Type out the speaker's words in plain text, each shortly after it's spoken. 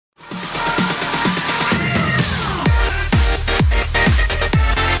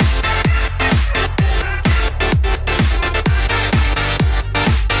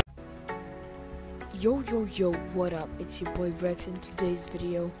Yo, what up? It's your boy Rex. In today's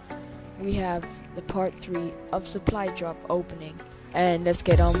video, we have the part 3 of supply drop opening. And let's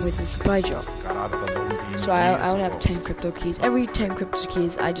get on with the supply drop. So I only have 10 crypto keys. Every 10 crypto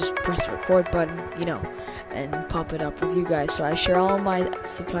keys, I just press the record button, and pop it up with you guys. So I share all my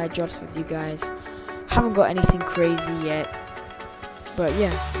supply drops with you guys. Haven't got anything crazy yet. But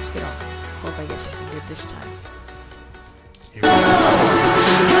yeah, let's get on. Hope I get something good this time.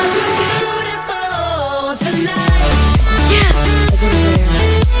 Yes! I got it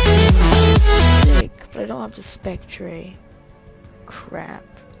there. Sick, but I don't have the spectre. Crap.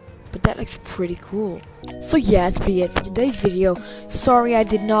 But that looks pretty cool. So yeah, that's pretty it for today's video. Sorry I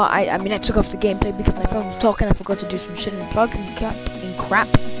did not, I mean I took off the gameplay because my phone was talking. I forgot to do some shit and plugs and crap.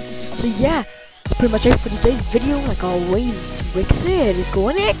 So yeah, that's pretty much it for today's video. Like always, Rexit is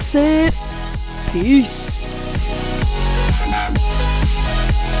going exit. Peace.